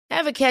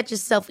Ever catch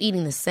yourself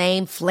eating the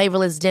same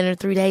flavorless dinner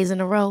 3 days in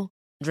a row?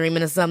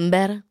 Dreaming of something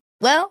better?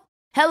 Well,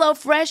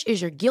 HelloFresh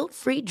is your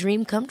guilt-free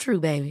dream come true,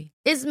 baby.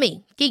 It's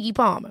me, Keke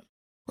Palmer.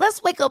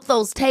 Let's wake up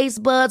those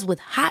taste buds with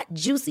hot,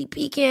 juicy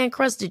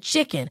pecan-crusted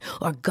chicken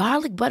or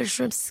garlic butter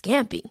shrimp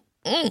scampi.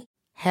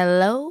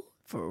 Hello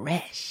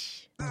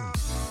Fresh.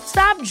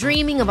 Stop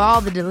dreaming of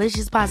all the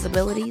delicious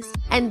possibilities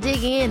and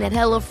dig in at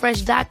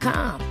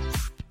HelloFresh.com.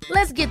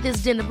 Let's get this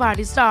dinner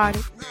party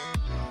started.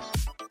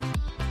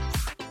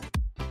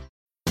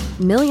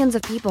 Millions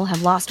of people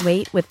have lost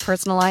weight with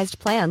personalized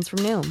plans from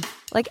Noom.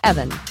 Like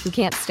Evan, who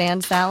can't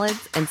stand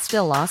salads and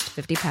still lost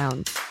 50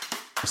 pounds.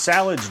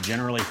 Salads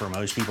generally for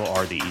most people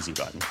are the easy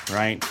button,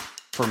 right?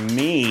 For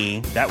me,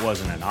 that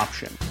wasn't an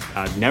option.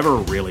 I never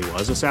really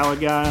was a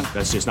salad guy.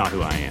 That's just not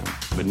who I am.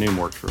 But Noom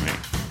worked for me.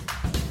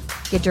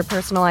 Get your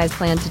personalized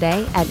plan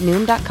today at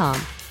Noom.com.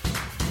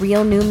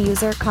 Real Noom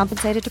user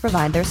compensated to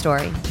provide their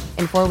story.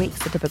 In 4 weeks,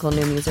 the typical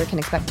Noom user can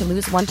expect to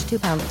lose 1 to 2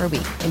 pounds per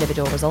week.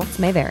 Individual results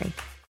may vary.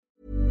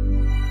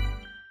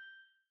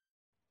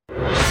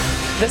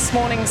 This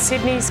morning,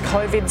 Sydney's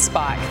COVID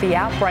spike. The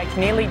outbreak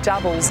nearly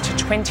doubles to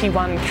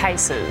 21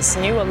 cases.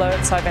 New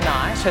alerts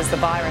overnight as the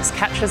virus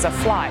catches a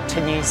flight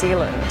to New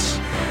Zealand.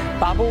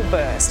 Bubble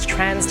burst.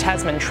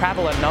 Trans-Tasman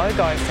traveller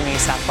no-go for New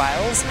South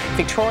Wales.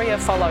 Victoria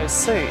follows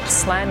suit,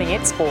 slamming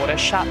its border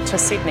shut to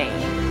Sydney.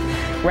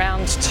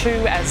 Round 2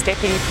 as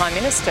Deputy Prime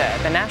Minister.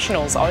 The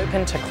Nationals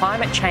open to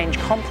climate change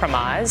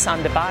compromise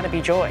under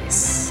Barnaby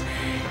Joyce.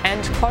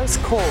 And close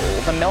call,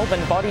 the Melbourne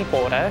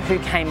bodyboarder who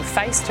came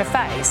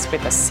face-to-face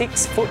with a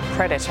 6-foot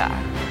predator.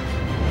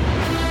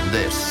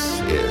 This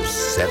is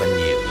 7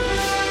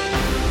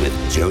 News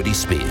with Jody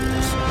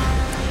Spears.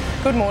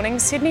 Good morning.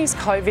 Sydney's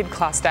COVID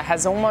cluster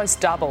has almost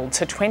doubled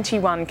to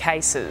 21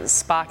 cases,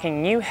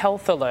 sparking new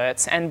health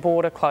alerts and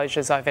border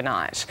closures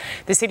overnight.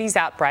 The city's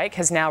outbreak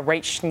has now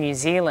reached New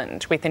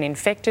Zealand, with an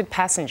infected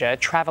passenger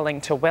travelling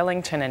to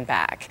Wellington and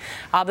back.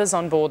 Others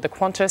on board the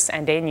Qantas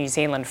and Air New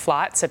Zealand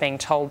flights are being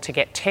told to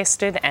get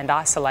tested and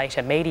isolate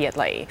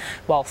immediately,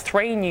 while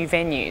 3 new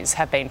venues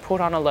have been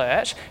put on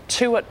alert,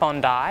 2 at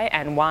Bondi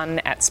and 1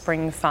 at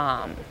Spring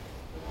Farm.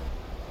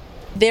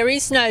 There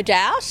is no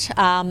doubt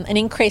an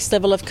increased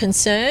level of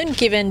concern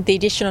given the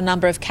additional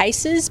number of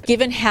cases,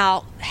 given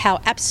how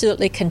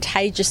absolutely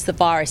contagious the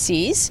virus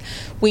is.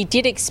 We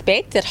did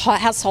expect that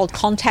household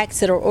contacts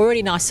that are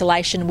already in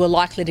isolation were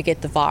likely to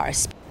get the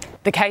virus.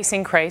 The case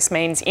increase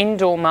means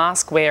indoor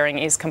mask wearing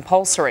is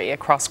compulsory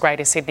across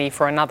Greater Sydney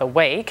for another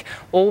week.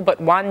 All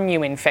but 1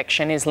 new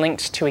infection is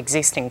linked to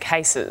existing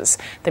cases.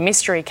 The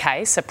mystery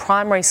case, a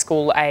primary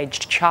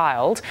school-aged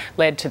child,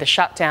 led to the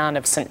shutdown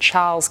of St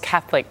Charles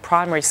Catholic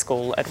Primary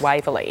School at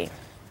Waverley.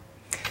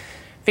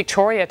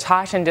 Victoria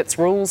tightened its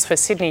rules for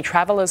Sydney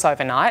travellers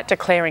overnight,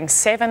 declaring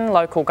 7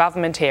 local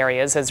government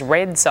areas as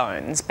red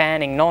zones,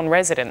 banning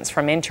non-residents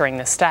from entering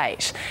the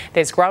state.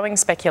 There's growing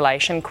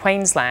speculation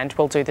Queensland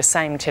will do the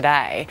same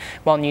today,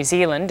 while New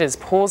Zealand is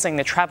pausing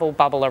the travel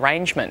bubble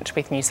arrangement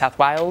with New South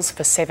Wales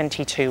for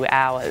 72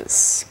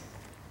 hours.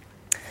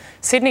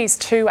 Sydney's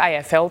 2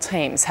 AFL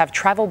teams have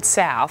travelled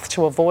south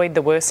to avoid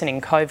the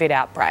worsening COVID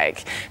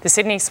outbreak. The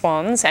Sydney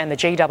Swans and the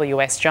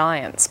GWS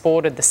Giants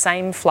boarded the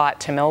same flight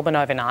to Melbourne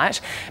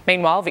overnight.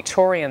 Meanwhile,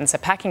 Victorians are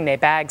packing their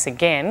bags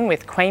again,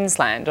 with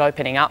Queensland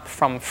opening up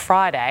from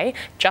Friday,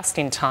 just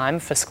in time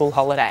for school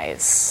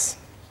holidays.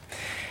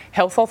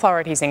 Health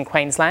authorities in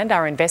Queensland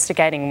are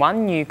investigating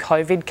 1 new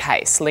COVID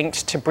case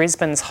linked to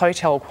Brisbane's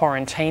hotel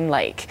quarantine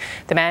leak.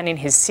 The man in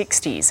his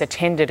 60s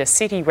attended a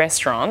city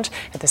restaurant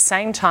at the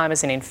same time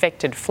as an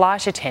infected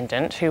flight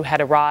attendant who had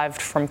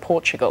arrived from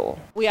Portugal.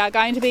 We are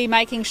going to be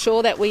making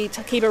sure that we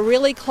keep a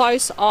really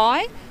close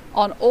eye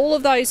on all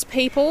of those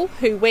people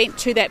who went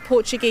to that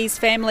Portuguese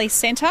family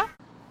centre.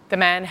 The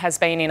man has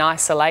been in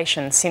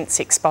isolation since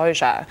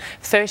exposure.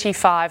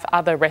 35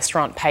 other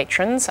restaurant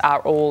patrons are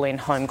all in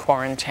home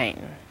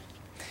quarantine.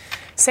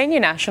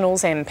 Senior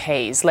Nationals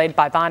MPs, led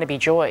by Barnaby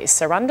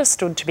Joyce, are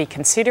understood to be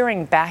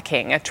considering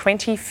backing a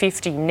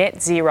 2050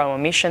 net zero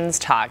emissions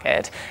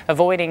target,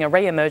 avoiding a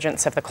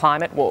re-emergence of the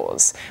climate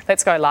wars.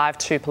 Let's go live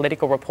to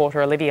political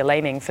reporter Olivia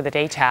Leeming for the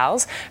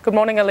details. Good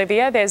morning,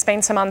 Olivia. There's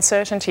been some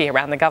uncertainty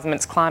around the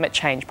government's climate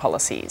change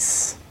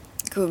policies.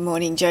 Good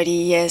morning, Jody.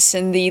 Yes,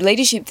 and the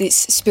leadership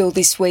spilled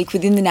this week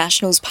within the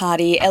Nationals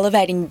Party,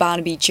 elevating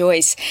Barnaby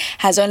Joyce,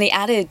 has only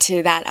added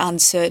to that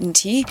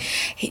uncertainty,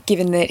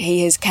 given that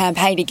he has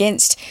campaigned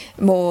against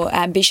more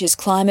ambitious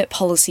climate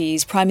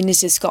policies. Prime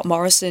Minister Scott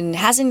Morrison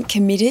hasn't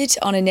committed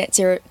on a net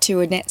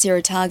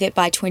zero target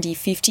by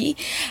 2050.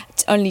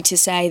 It's only to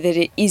say that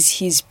it is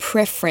his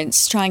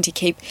preference, trying to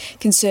keep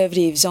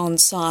Conservatives on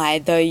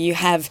side, though you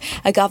have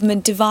a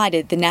government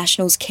divided. The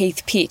Nationals'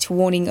 Keith Pitt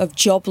warning of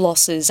job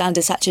losses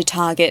under such a target,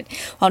 target,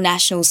 while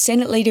National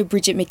Senate leader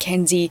Bridget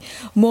McKenzie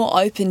more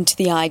open to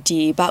the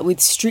idea, but with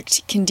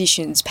strict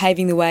conditions,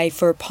 paving the way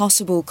for a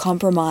possible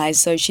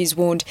compromise, though she's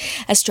warned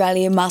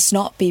Australia must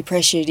not be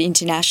pressured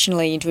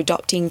internationally into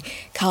adopting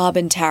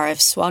carbon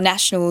tariffs, while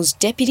Nationals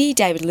Deputy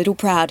David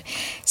Littleproud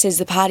says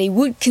the party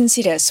would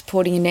consider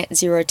supporting a net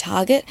zero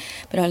target,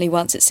 but only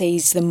once it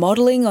sees the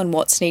modelling on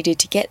what's needed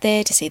to get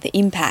there to see the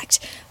impact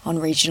on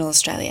regional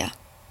Australia.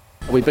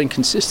 We've been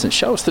consistent.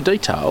 Show us the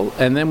detail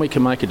and then we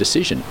can make a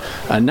decision.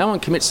 No one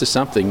commits to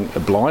something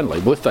blindly.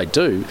 Well, if they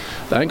do,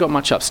 they ain't got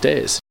much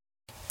upstairs.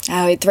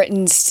 It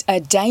threatens a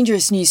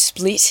dangerous new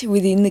split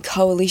within the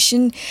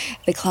coalition.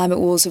 The climate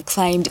wars have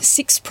claimed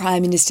 6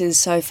 prime ministers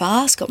so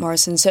far. Scott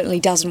Morrison certainly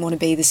doesn't want to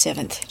be the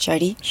 7th.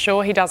 Jody?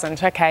 Sure he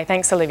doesn't. OK,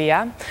 thanks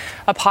Olivia.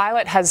 A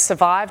pilot has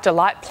survived a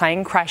light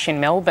plane crash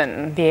in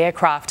Melbourne. The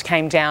aircraft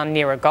came down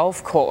near a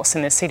golf course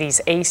in the city's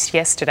east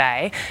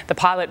yesterday. The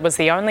pilot was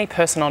the only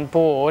person on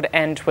board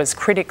and was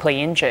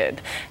critically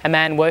injured. A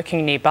man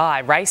working nearby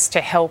raced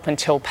to help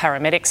until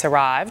paramedics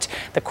arrived.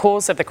 The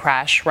cause of the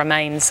crash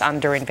remains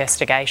under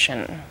investigation.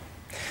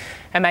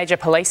 A major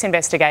police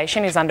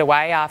investigation is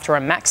underway after a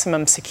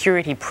maximum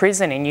security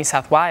prison in New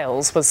South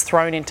Wales was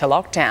thrown into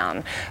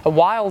lockdown. A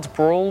wild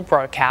brawl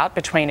broke out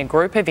between a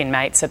group of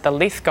inmates at the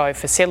Lithgow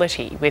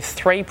facility, with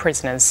 3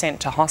 prisoners sent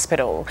to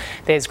hospital.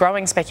 There's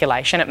growing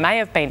speculation it may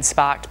have been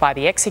sparked by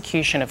the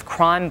execution of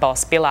crime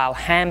boss Bilal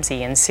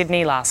Hamzy in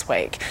Sydney last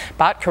week,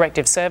 but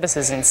Corrective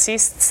Services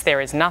insists there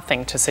is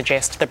nothing to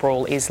suggest the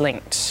brawl is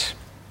linked.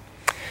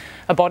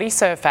 A body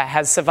surfer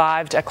has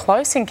survived a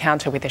close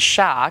encounter with a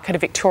shark at a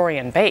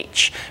Victorian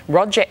beach.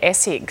 Roger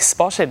Essig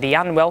spotted the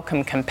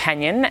unwelcome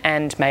companion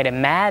and made a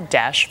mad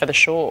dash for the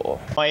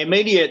shore. My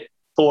immediate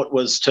thought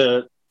was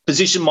to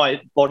position my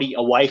body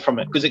away from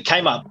it because it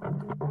came up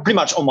pretty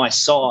much on my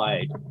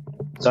side.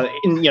 So,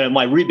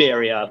 my rib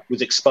area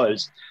was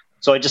exposed.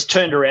 So I just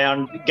turned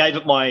around, gave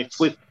it my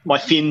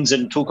fins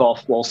and took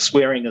off while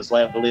swearing as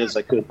loudly as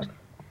I could.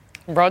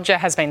 Roger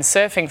has been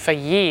surfing for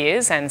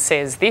years and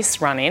says this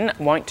run-in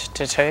won't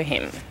deter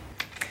him.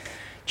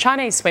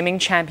 Chinese swimming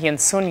champion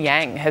Sun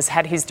Yang has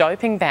had his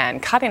doping ban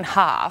cut in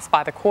half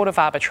by the Court of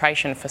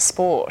Arbitration for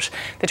Sport.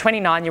 The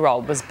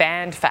 29-year-old was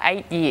banned for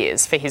 8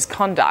 years for his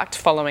conduct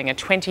following a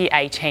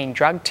 2018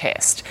 drug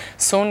test.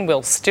 Sun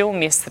will still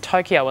miss the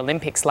Tokyo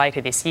Olympics later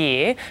this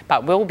year,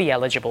 but will be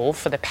eligible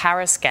for the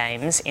Paris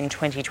Games in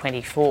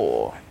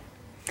 2024.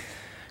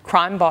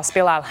 Crime boss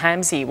Bilal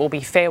Hamzy will be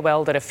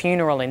farewelled at a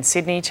funeral in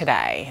Sydney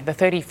today. The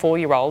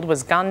 34-year-old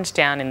was gunned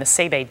down in the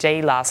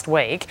CBD last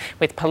week,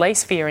 with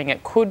police fearing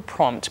it could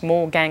prompt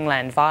more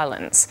gangland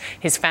violence.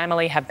 His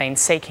family have been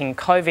seeking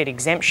COVID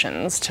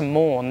exemptions to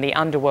mourn the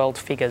underworld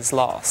figure's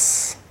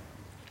loss.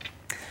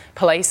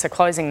 Police are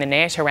closing the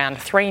net around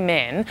 3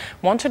 men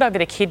wanted over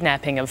the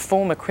kidnapping of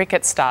former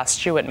cricket star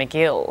Stuart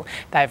McGill.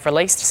 They've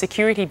released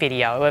security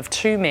video of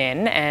 2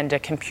 men and a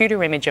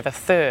computer image of a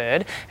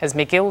third as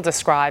McGill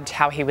described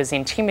how he was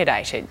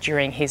intimidated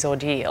during his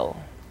ordeal.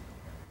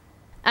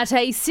 At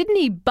a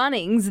Sydney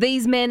Bunnings,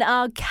 these men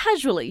are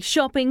casually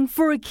shopping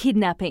for a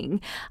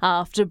kidnapping.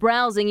 After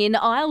browsing in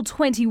aisle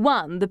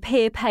 21, the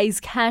pair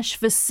pays cash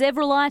for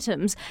several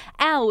items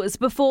hours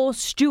before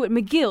Stuart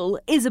McGill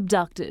is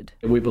abducted.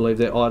 We believe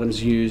they're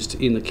items used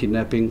in the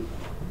kidnapping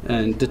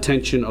and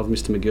detention of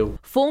Mr McGill.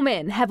 4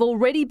 men have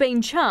already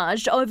been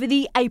charged over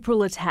the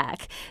April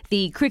attack.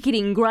 The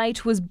cricketing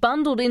great was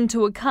bundled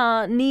into a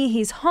car near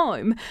his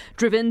home,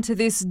 driven to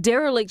this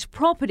derelict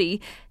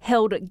property,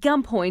 held at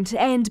gunpoint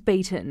and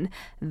beaten.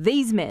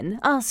 These men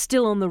are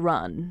still on the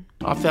run.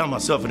 I found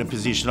myself in a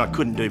position I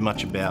couldn't do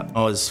much about.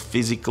 I was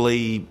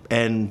physically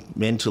and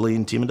mentally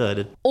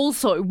intimidated.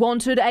 Also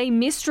wanted a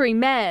mystery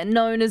man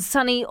known as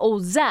Sonny or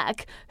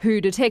Zach,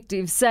 who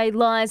detectives say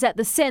lies at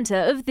the centre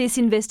of this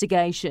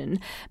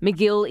investigation.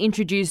 McGill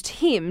introduced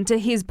him to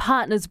his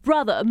partner's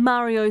brother,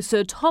 Mario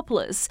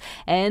Sertopoulos,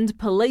 and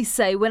police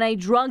say when a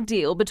drug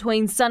deal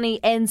between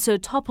Sonny and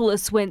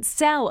Sertopoulos went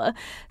sour,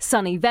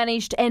 Sonny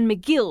vanished and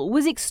McGill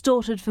was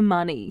extorted for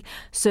money.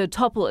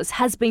 Sertopoulos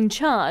has been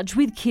charged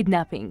with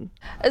kidnapping.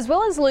 As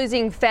well as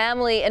losing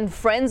family and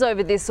friends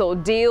over this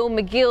ordeal,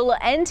 McGill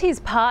and his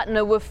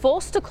partner were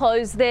forced to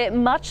close their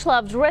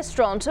much-loved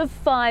restaurant of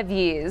 5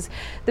 years.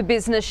 The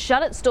business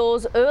shut its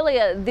doors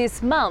earlier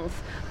this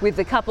month, with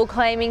the couple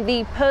claiming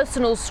the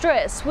personal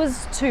stress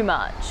was too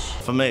much.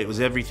 For me, it was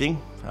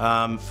everything.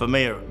 For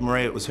me,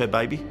 Maria, it was her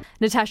baby.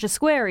 Natasha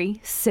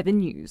Squarey, 7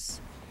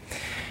 News.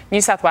 New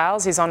South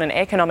Wales is on an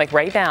economic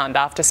rebound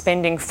after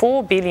spending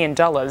 $4 billion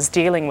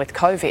dealing with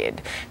COVID.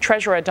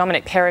 Treasurer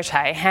Dominic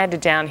Perrottet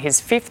handed down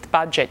his 5th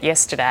budget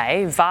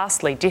yesterday,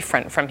 vastly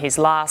different from his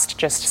last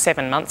just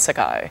 7 months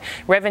ago.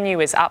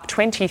 Revenue is up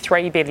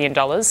 $23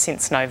 billion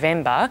since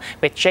November,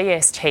 with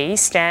GST,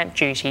 stamp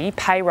duty,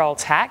 payroll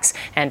tax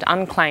and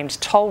unclaimed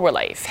toll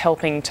relief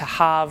helping to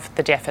halve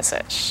the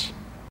deficit.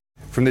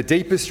 From the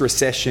deepest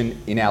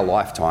recession in our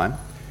lifetime,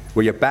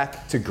 we are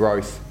back to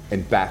growth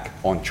and back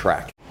on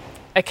track.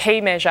 A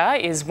key measure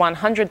is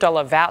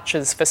 $100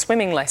 vouchers for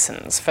swimming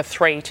lessons for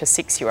 3 to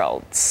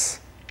 6-year-olds.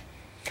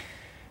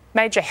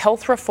 Major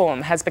health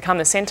reform has become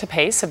the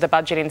centrepiece of the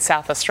budget in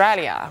South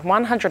Australia.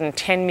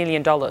 $110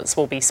 million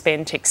will be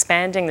spent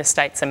expanding the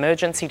state's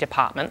emergency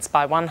departments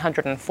by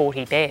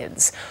 140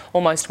 beds.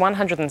 Almost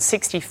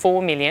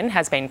 $164 million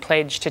has been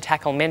pledged to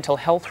tackle mental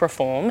health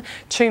reform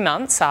 2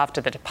 months after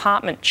the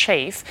department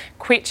chief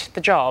quit the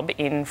job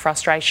in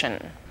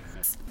frustration.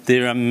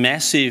 There are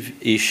massive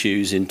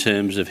issues in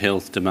terms of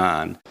health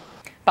demand.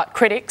 But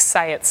critics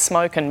say it's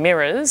smoke and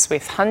mirrors,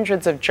 with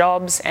hundreds of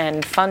jobs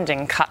and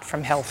funding cut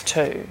from health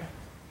too.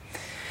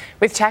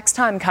 With tax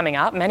time coming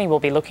up, many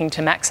will be looking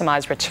to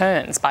maximise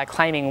returns by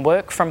claiming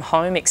work from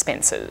home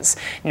expenses.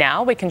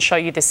 Now we can show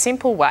you the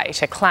simple way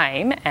to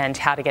claim and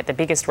how to get the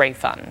biggest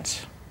refund.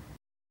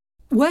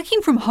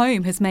 Working from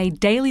home has made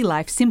daily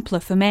life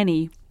simpler for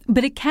many,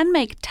 but it can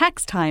make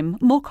tax time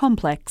more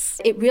complex.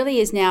 It really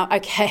is now,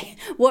 okay,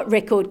 what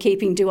record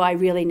keeping do I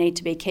really need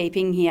to be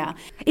keeping here?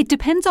 It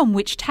depends on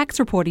which tax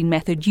reporting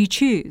method you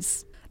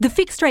choose. The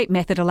fixed rate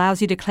method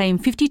allows you to claim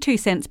 52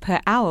 cents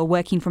per hour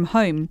working from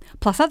home,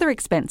 plus other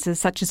expenses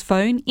such as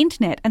phone,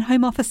 internet and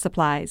home office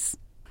supplies.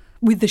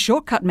 With the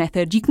shortcut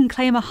method, you can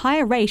claim a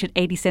higher rate at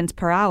 80 cents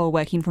per hour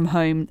working from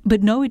home,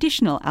 but no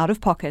additional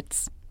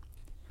out-of-pockets.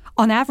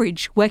 On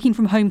average, working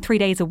from home 3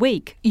 days a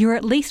week, you're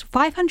at least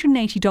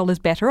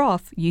 $580 better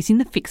off using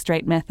the fixed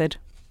rate method.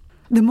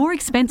 The more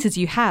expenses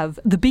you have,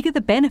 the bigger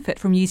the benefit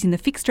from using the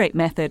fixed rate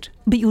method,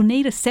 but you'll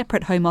need a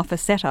separate home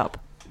office setup.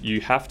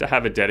 You have to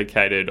have a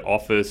dedicated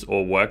office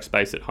or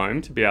workspace at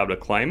home to be able to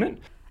claim it.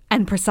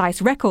 And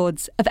precise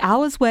records of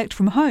hours worked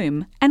from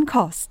home and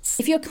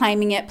costs. If you're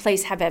claiming it,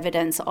 please have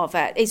evidence of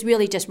it. It's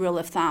really just rule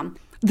of thumb.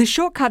 The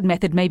shortcut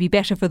method may be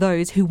better for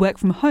those who work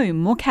from home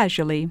more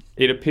casually.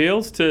 It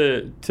appeals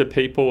to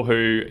people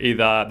who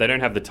either they don't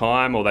have the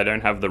time or they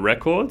don't have the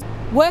records.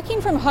 Working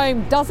from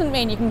home doesn't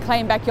mean you can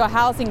claim back your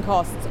housing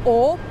costs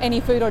or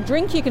any food or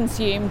drink you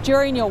consume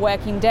during your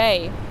working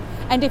day.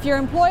 And if your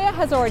employer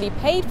has already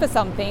paid for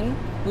something,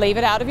 leave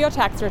it out of your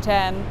tax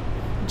return.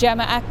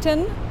 Gemma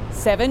Acton,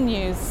 7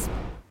 News.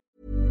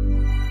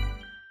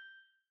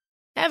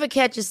 Ever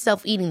catch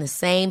yourself eating the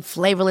same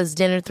flavourless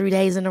dinner 3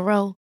 days in a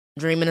row?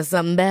 Dreaming of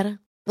something better?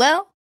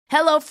 Well,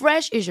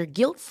 HelloFresh is your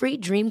guilt-free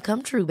dream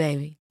come true,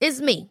 baby.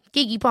 It's me,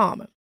 Keke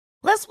Palmer.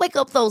 Let's wake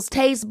up those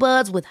taste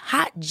buds with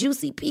hot,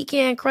 juicy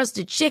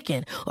pecan-crusted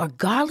chicken or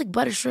garlic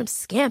butter shrimp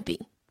scampi.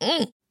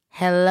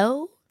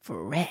 Hello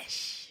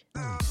Fresh.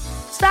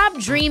 Stop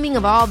dreaming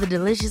of all the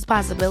delicious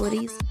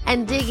possibilities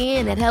and dig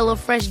in at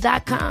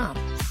HelloFresh.com.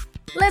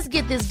 Let's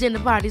get this dinner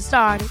party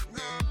started.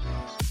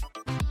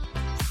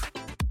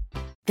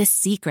 The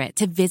secret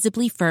to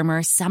visibly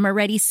firmer,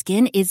 summer-ready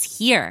skin is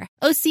here.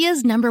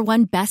 Osea's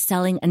 #1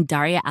 best-selling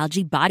Undaria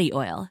Algae Body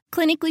Oil.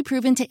 Clinically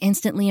proven to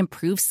instantly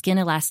improve skin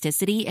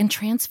elasticity and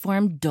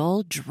transform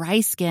dull,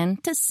 dry skin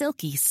to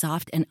silky,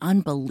 soft, and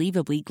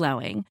unbelievably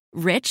glowing.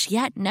 Rich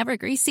yet never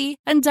greasy,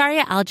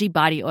 Undaria Algae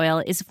Body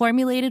Oil is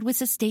formulated with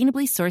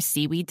sustainably sourced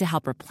seaweed to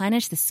help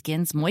replenish the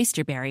skin's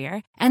moisture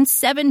barrier and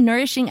 7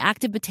 nourishing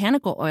active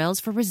botanical oils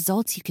for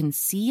results you can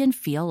see and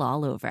feel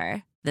all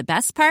over. The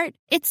best part?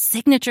 Its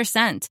signature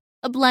scent.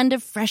 A blend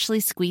of freshly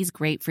squeezed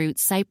grapefruit,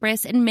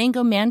 cypress, and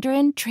mango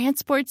mandarin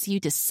transports you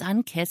to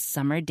sun-kissed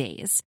summer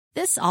days.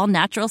 This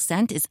all-natural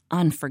scent is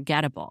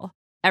unforgettable.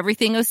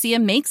 Everything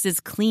Osea makes is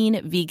clean,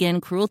 vegan,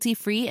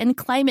 cruelty-free, and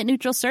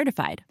climate-neutral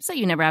certified, so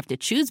you never have to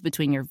choose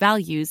between your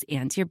values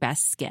and your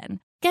best skin.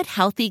 Get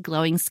healthy,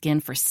 glowing skin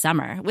for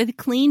summer with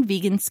clean,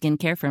 vegan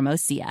skincare from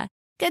Osea.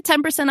 Get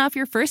 10% off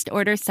your first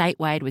order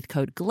site-wide with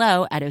code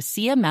GLOW at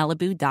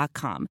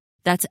OseaMalibu.com.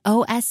 That's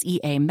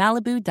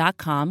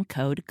OSEAMalibu.com,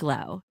 code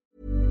GLOW.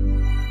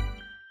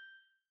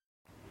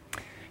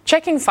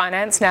 Checking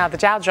finance now, the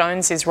Dow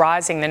Jones is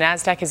rising. The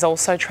Nasdaq is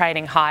also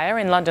trading higher.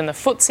 In London, the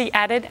FTSE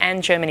added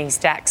and Germany's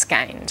DAX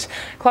gained.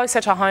 Closer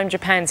to home,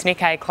 Japan's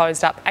Nikkei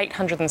closed up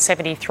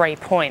 873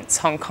 points.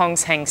 Hong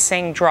Kong's Hang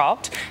Seng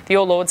dropped. The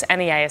All Ords and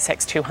the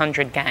ASX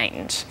 200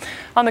 gained.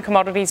 On the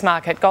commodities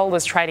market, gold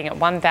is trading at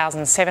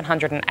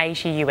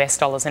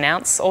 $1,780 an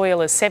ounce.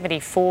 Oil is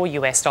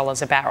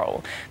 $74 a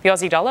barrel. The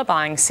Aussie dollar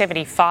buying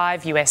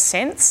 75 US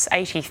cents,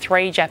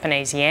 83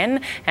 Japanese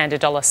yen, and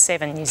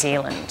 $1.07 New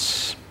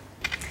Zealand.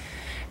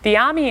 The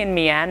army in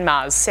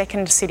Myanmar's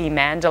second city,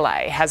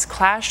 Mandalay, has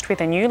clashed with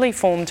a newly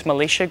formed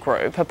militia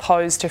group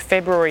opposed to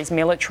February's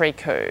military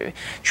coup.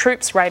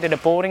 Troops raided a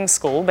boarding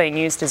school being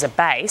used as a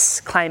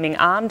base, claiming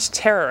armed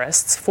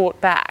terrorists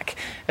fought back.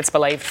 It's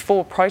believed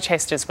 4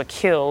 protesters were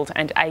killed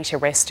and 8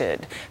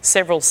 arrested.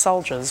 Several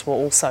soldiers were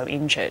also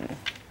injured.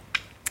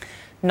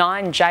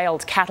 9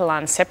 jailed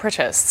Catalan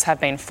separatists have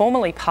been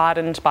formally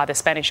pardoned by the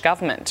Spanish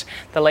government.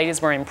 The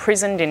leaders were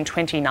imprisoned in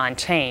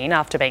 2019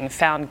 after being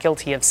found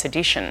guilty of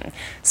sedition.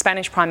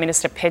 Spanish Prime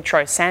Minister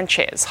Pedro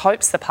Sanchez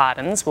hopes the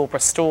pardons will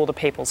restore the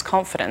people's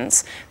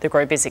confidence. The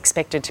group is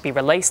expected to be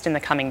released in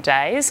the coming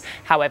days.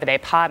 However, their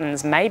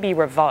pardons may be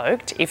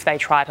revoked if they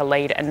try to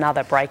lead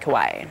another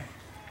breakaway.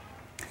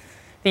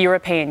 The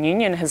European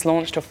Union has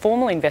launched a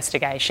formal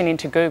investigation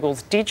into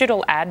Google's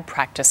digital ad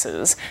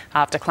practices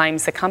after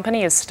claims the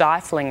company is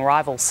stifling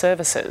rival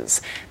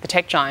services. The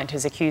tech giant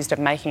is accused of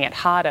making it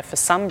harder for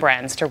some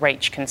brands to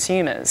reach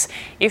consumers.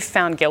 If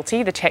found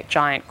guilty, the tech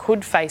giant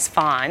could face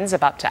fines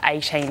of up to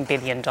 $18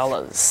 billion.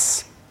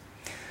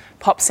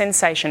 Pop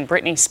sensation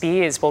Britney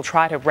Spears will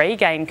try to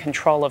regain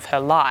control of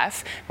her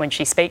life when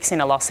she speaks in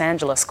a Los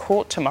Angeles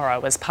court tomorrow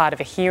as part of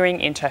a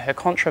hearing into her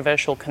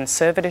controversial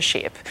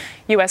conservatorship.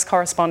 US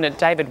correspondent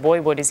David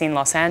Woiwod is in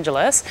Los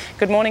Angeles.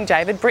 Good morning,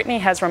 David. Britney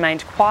has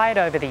remained quiet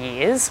over the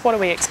years. What are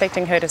we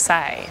expecting her to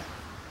say?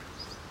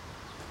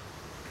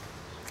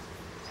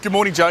 Good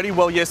morning, Jodie.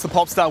 Well, yes, the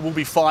pop star will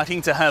be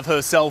fighting to have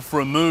herself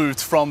removed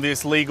from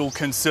this legal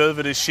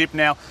conservatorship.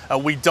 Now,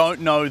 we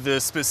don't know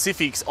the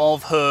specifics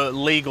of her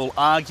legal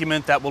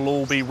argument. That will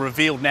all be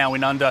revealed now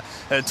in under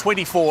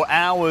 24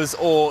 hours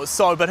or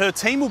so. But her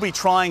team will be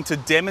trying to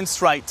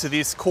demonstrate to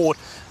this court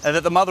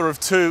that the mother of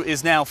two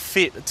is now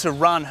fit to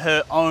run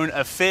her own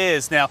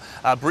affairs. Now,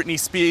 Britney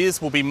Spears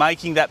will be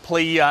making that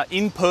plea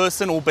in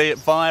person, albeit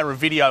via a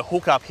video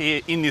hookup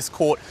here in this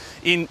court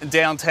in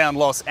downtown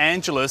Los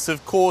Angeles.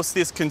 Of course,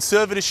 this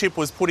conservatorship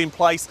was put in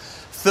place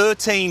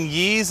 13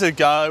 years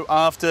ago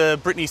after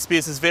Britney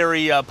Spears'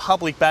 very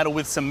public battle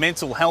with some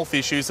mental health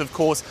issues, of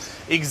course,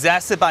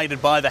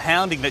 exacerbated by the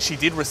hounding that she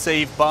did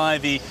receive by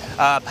the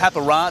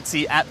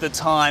paparazzi at the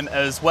time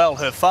as well.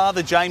 Her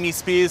father, Jamie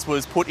Spears,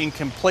 was put in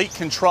complete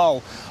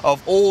control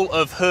of all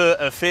of her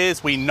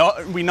affairs. We know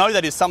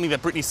that is something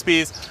that Britney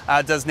Spears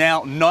does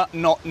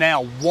not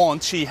now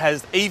want. She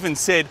has even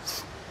said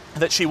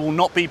that she will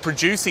not be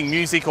producing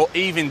music or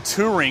even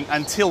touring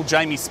until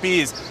Jamie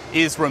Spears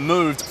is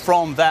removed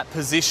from that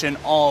position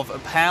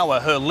of power.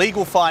 Her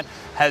legal fight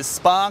has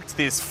sparked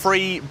this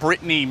Free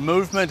Britney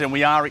movement, and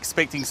we are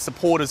expecting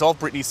supporters of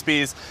Britney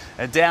Spears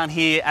down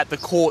here at the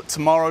court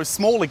tomorrow.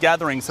 Smaller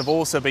gatherings have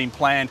also been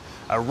planned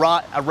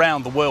right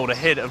around the world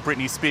ahead of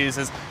Britney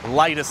Spears'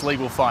 latest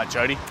legal fight,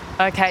 Jodie.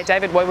 Okay,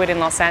 David Woiwod in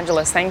Los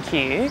Angeles, thank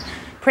you.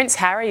 Prince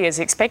Harry is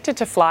expected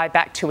to fly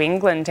back to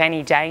England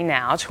any day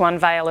now to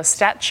unveil a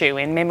statue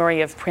in memory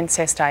of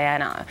Princess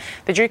Diana.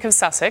 The Duke of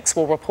Sussex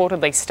will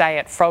reportedly stay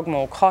at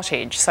Frogmore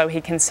Cottage so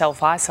he can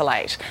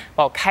self-isolate,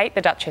 while Kate,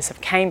 the Duchess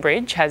of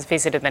Cambridge, has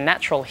visited the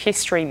Natural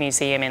History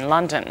Museum in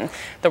London.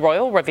 The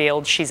royal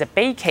revealed she's a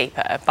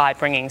beekeeper by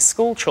bringing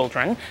school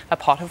children a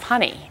pot of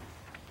honey.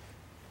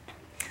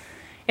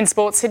 In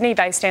sport,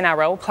 Sydney-based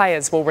NRL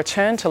players will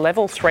return to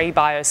Level 3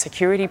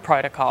 biosecurity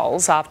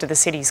protocols after the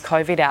city's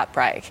COVID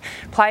outbreak.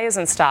 Players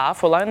and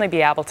staff will only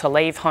be able to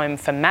leave home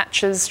for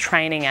matches,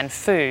 training and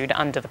food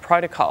under the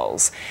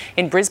protocols.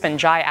 In Brisbane,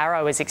 Jai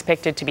Arrow is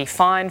expected to be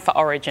fined for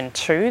Origin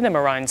 2. The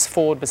Maroons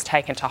forward was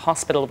taken to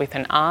hospital with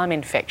an arm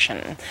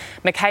infection.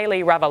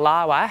 Michaeli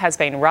Ravalawa has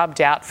been rubbed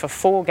out for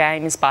 4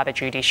 games by the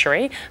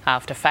judiciary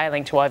after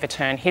failing to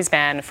overturn his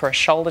ban for a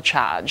shoulder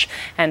charge.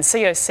 And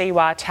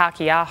Siosiwa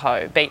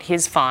Taukei'aho beat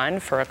his fine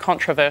for a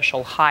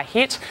controversial high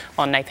hit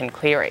on Nathan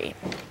Cleary.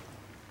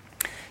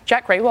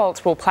 Jack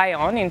Riewoldt will play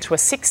on into a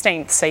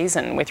 16th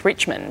season with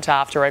Richmond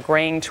after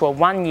agreeing to a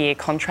 1-year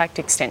contract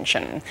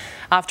extension.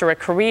 After a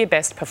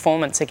career-best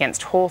performance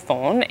against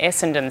Hawthorn,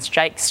 Essendon's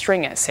Jake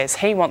Stringer says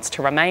he wants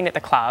to remain at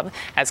the club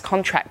as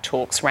contract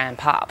talks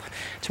ramp up.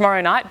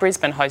 Tomorrow night,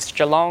 Brisbane host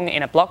Geelong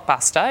in a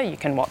blockbuster. You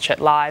can watch it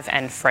live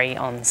and free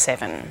on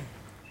 7.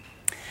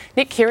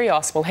 Nick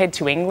Kyrgios will head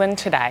to England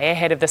today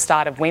ahead of the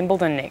start of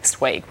Wimbledon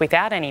next week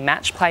without any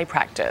match play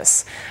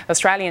practice.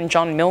 Australian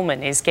John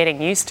Millman is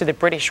getting used to the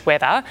British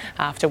weather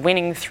after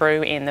winning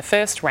through in the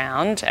first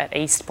round at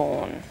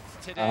Eastbourne.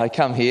 I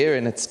come here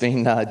and it's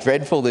been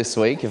dreadful this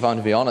week, if I'm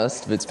to be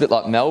honest. It's a bit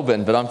like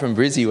Melbourne, but I'm from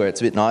Brizzy where it's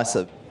a bit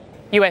nicer.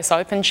 US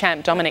Open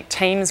champ Dominic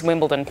Thiem's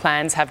Wimbledon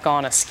plans have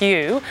gone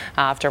askew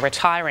after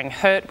retiring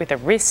hurt with a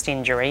wrist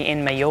injury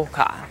in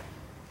Mallorca.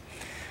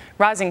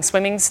 Rising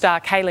swimming star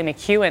Kaylee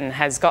McEwen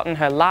has gotten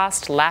her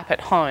last lap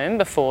at home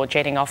before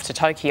jetting off to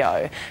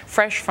Tokyo.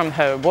 Fresh from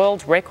her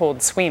world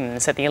record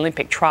swims at the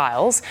Olympic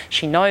trials,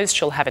 she knows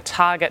she'll have a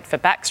target for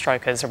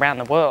backstrokers around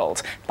the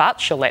world, but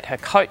she'll let her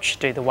coach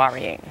do the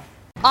worrying.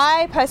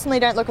 I personally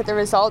don't look at the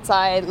results.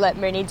 I let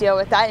Mooney deal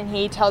with that and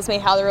he tells me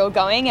how they're all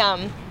going.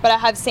 But I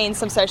have seen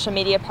some social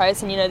media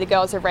posts and, the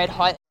girls are red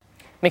hot.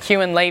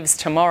 McEwen leaves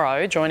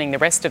tomorrow, joining the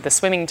rest of the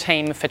swimming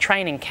team for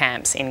training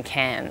camps in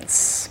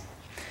Cairns.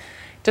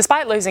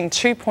 Despite losing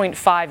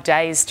 2.5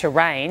 days to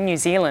rain, New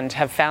Zealand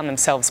have found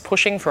themselves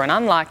pushing for an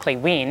unlikely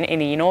win in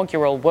the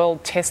inaugural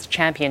World Test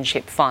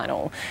Championship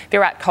final.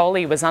 Virat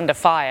Kohli was under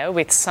fire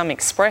with some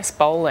express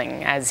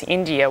bowling as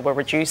India were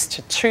reduced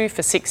to 2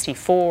 for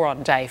 64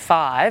 on day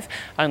 5,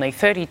 only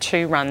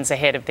 32 runs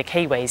ahead of the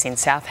Kiwis in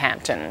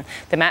Southampton.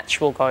 The match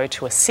will go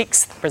to a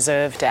 6th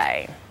reserve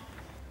day.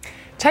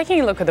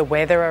 Taking a look at the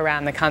weather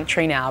around the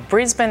country now.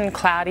 Brisbane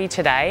cloudy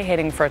today,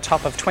 heading for a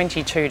top of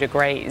 22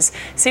 degrees.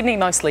 Sydney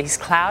mostly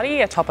cloudy,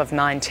 a top of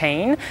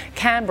 19.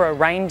 Canberra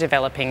rain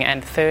developing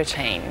and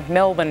 13.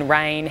 Melbourne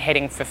rain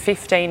heading for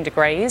 15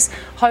 degrees.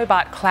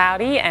 Hobart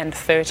cloudy and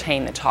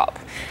 13 the top.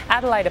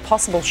 Adelaide a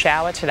possible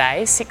shower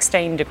today,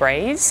 16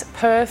 degrees.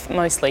 Perth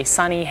mostly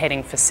sunny,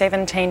 heading for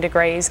 17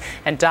 degrees.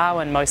 And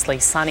Darwin mostly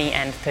sunny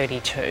and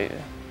 32.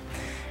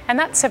 And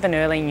that's 7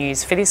 Early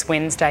News for this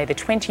Wednesday, the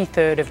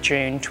 23rd of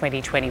June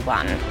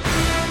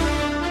 2021.